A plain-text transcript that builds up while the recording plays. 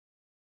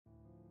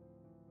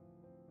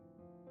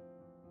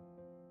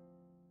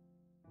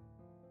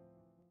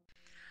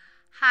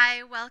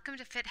Hi, welcome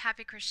to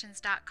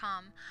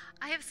FitHappyChristians.com.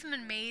 I have some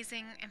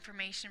amazing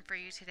information for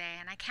you today,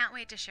 and I can't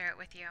wait to share it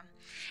with you.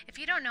 If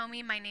you don't know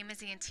me, my name is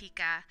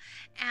Antika,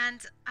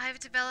 and I've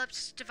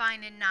developed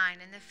Divine in 9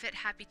 in the Fit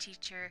Happy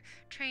Teacher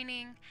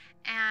training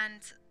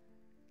and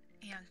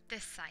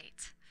this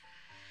site.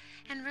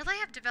 And really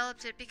I've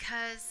developed it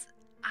because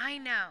I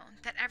know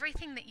that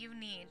everything that you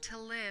need to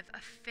live a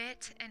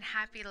fit and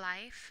happy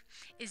life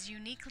is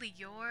uniquely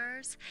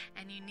yours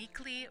and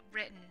uniquely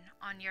written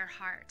on your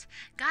heart.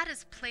 God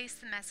has placed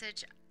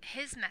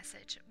His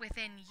message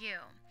within you,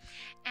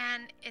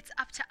 and it's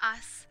up to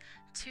us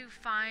to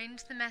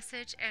find the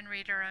message and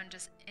read our own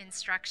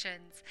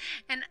instructions.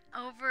 And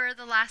over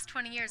the last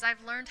 20 years,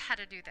 I've learned how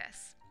to do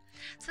this.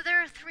 So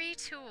there are 3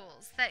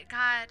 tools that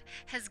God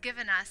has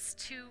given us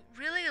to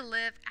really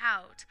live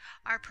out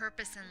our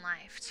purpose in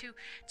life,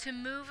 to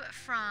move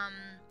from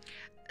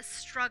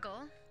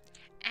struggle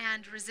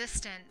and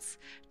resistance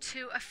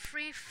to a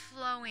free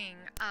flowing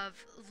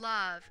of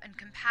love and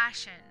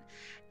compassion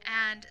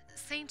and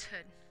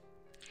sainthood.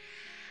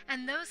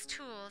 And those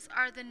tools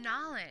are the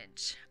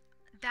knowledge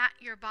that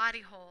your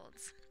body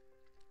holds.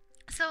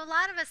 So a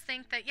lot of us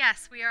think that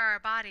yes, we are our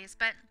bodies,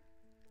 but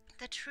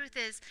the truth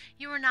is,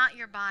 you are not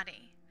your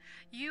body.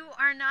 You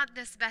are not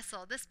this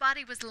vessel. This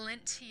body was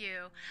lent to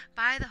you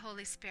by the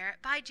Holy Spirit,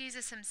 by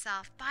Jesus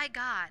Himself, by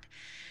God,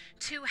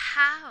 to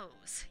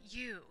house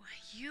you.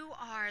 You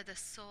are the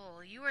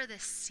soul. You are the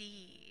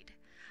seed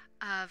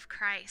of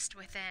Christ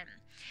within.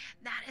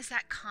 That is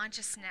that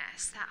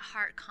consciousness, that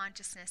heart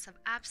consciousness of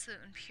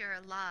absolute and pure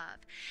love.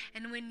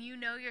 And when you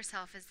know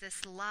yourself as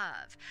this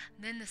love,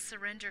 then the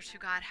surrender to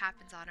God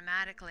happens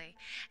automatically.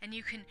 And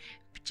you can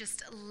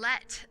just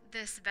let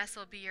this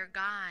vessel be your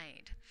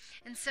guide.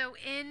 And so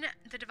in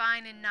the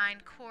Divine in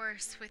 9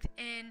 course,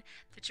 within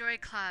the Joy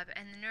Club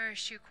and the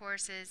Nourish You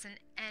courses,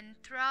 and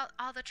throughout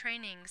all the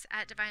trainings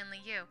at Divinely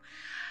You,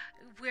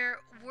 we're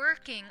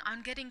working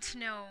on getting to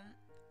know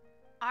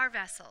our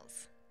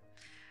vessels.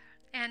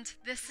 And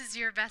this is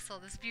your vessel,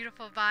 this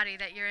beautiful body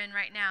that you're in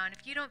right now. And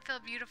if you don't feel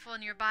beautiful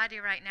in your body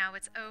right now,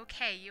 it's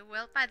okay. You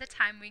will by the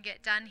time we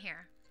get done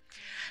here.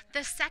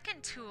 The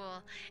second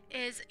tool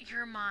is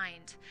your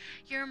mind.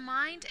 Your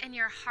mind and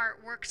your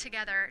heart work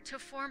together to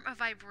form a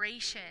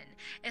vibration.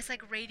 It's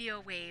like radio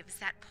waves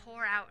that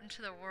pour out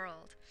into the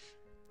world.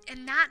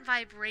 And that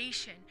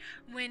vibration,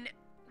 when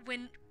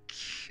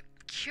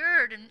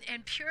cured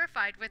and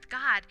purified with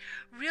God,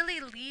 really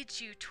leads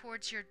you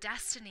towards your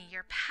destiny,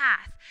 your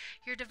path,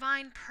 your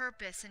divine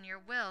purpose and your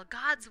will,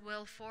 God's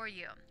will for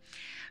you.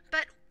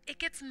 But it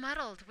gets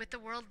muddled with the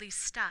worldly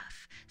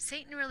stuff.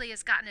 Satan really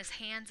has gotten his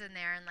hands in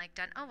there and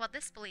done, oh, well,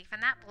 this belief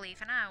and that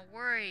belief, and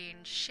worry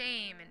and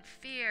shame and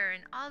fear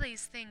and all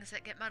these things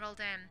that get muddled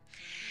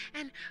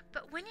in.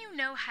 But when you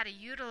know how to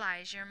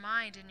utilize your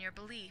mind and your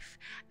belief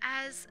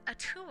as a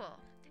tool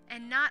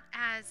and not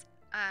as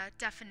a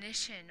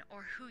definition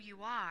or who you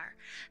are,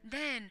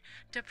 then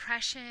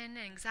depression,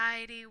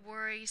 anxiety,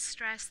 worry,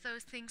 stress,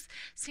 those things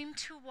seem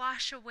to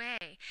wash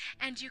away,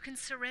 and you can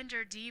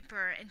surrender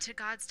deeper into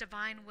God's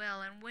divine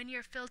will. And when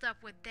you're filled up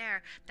with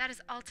that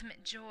is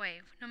ultimate joy,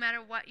 no matter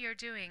what you're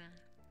doing,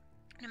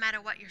 no matter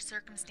what your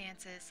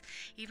circumstances.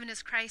 Even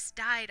as Christ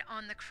died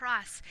on the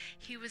cross,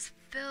 He was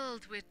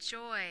filled with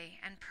joy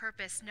and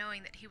purpose,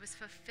 knowing that He was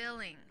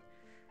fulfilling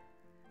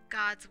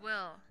God's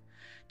will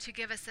to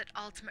give us that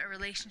ultimate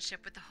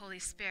relationship with the Holy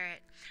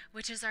Spirit,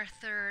 which is our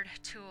third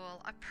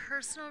tool, a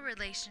personal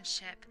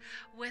relationship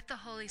with the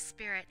Holy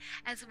Spirit,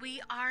 as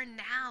we are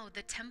now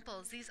the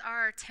temples. These are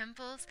our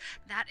temples.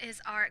 That is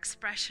our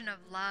expression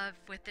of love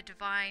with the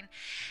divine,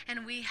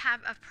 and we have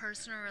a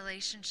personal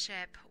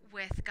relationship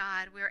with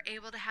God. We're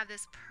able to have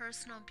this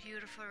personal,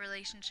 beautiful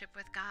relationship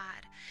with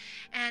God.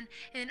 And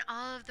in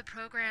all of the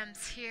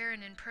programs here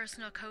and in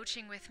personal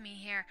coaching with me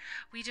here,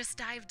 we just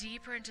dive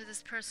deeper into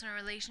this personal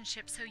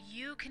relationship so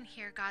you can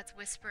hear God's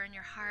whisper in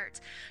your heart,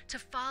 to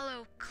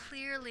follow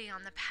clearly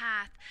on the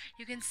path.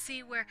 You can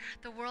see where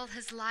the world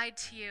has lied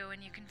to you,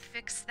 and you can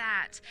fix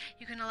that.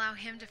 You can allow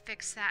Him to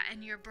fix that,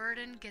 and your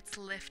burden gets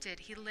lifted.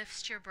 He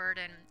lifts your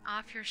burden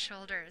off your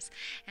shoulders,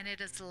 and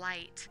it is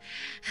light.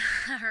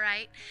 All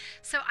right?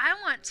 So I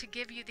want to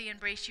give you the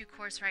Embrace You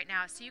course right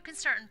now so you can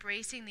start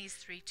embracing these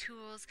 3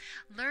 tools,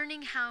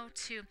 learning how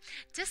to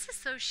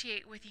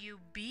disassociate with you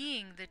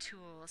being the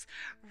tools,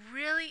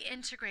 really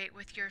integrate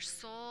with your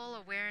soul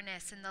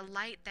awareness and the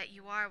light that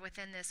you are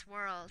within this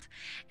world,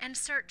 and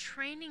start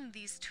training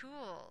these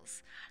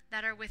tools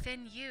that are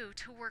within you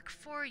to work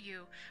for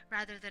you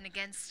rather than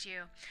against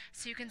you,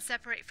 so you can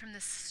separate from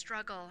the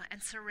struggle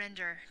and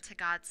surrender to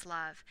God's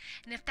love.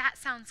 And if that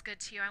sounds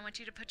good to you, I want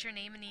you to put your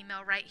name and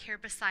email right here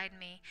beside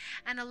me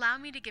and allow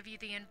me to give you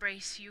the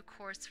Embrace You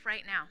course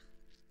right now.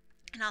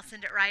 and I'll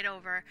send it right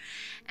over.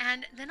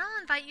 And then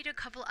I'll invite you to a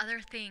couple other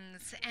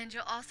things, and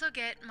you'll also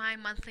get my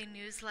monthly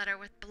newsletter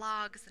with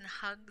blogs and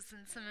hugs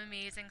and some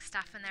amazing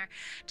stuff in there,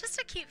 just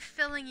to keep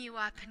filling you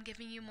up and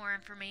giving you more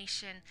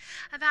information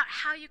about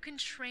how you can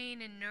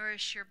train and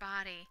nourish your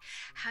body,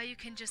 how you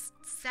can just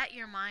set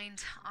your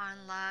mind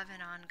on love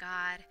and on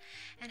God,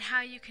 and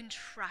how you can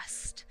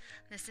trust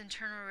this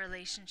internal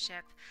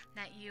relationship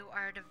that you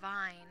are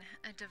divine,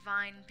 a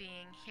divine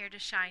being here to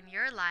shine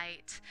your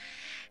light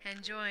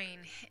and join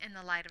in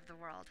the light of the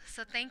world.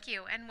 So thank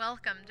you and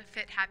welcome to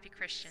Fit Happy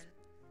Christian.